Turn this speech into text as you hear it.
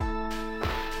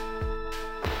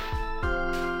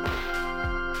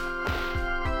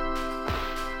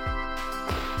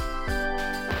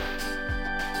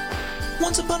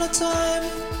Once upon a time,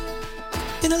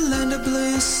 in a land of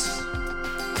bliss,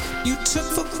 you took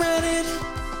for granted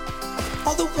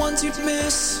all the ones you'd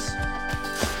miss.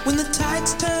 When the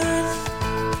tides turn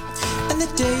and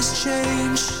the days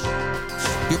change,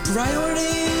 your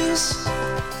priorities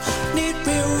need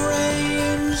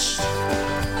rearranged.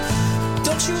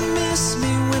 Don't you miss me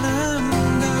when I'm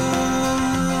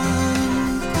gone?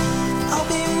 I'll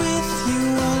be with you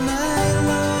all night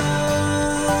long.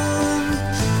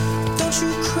 Don't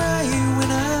you cry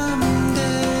when I'm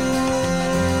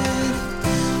dead.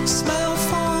 Smile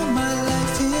for my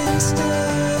life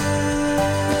instead.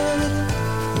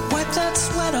 Wipe that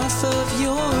sweat off of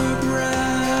your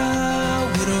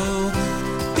brow. It'll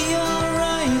be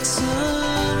alright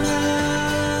somehow.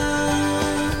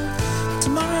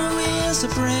 Tomorrow is a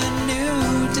brand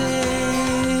new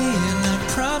day, and I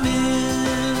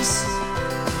promise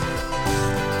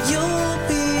you'll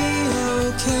be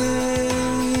okay.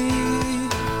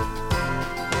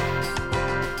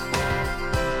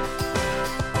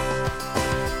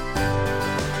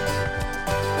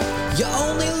 You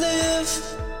only live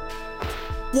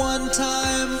one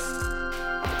time.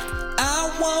 I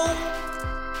won't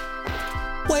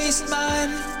waste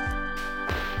mine.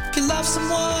 If you love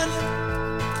someone,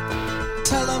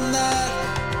 tell them that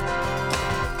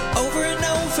over and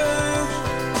over,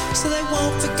 so they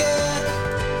won't forget.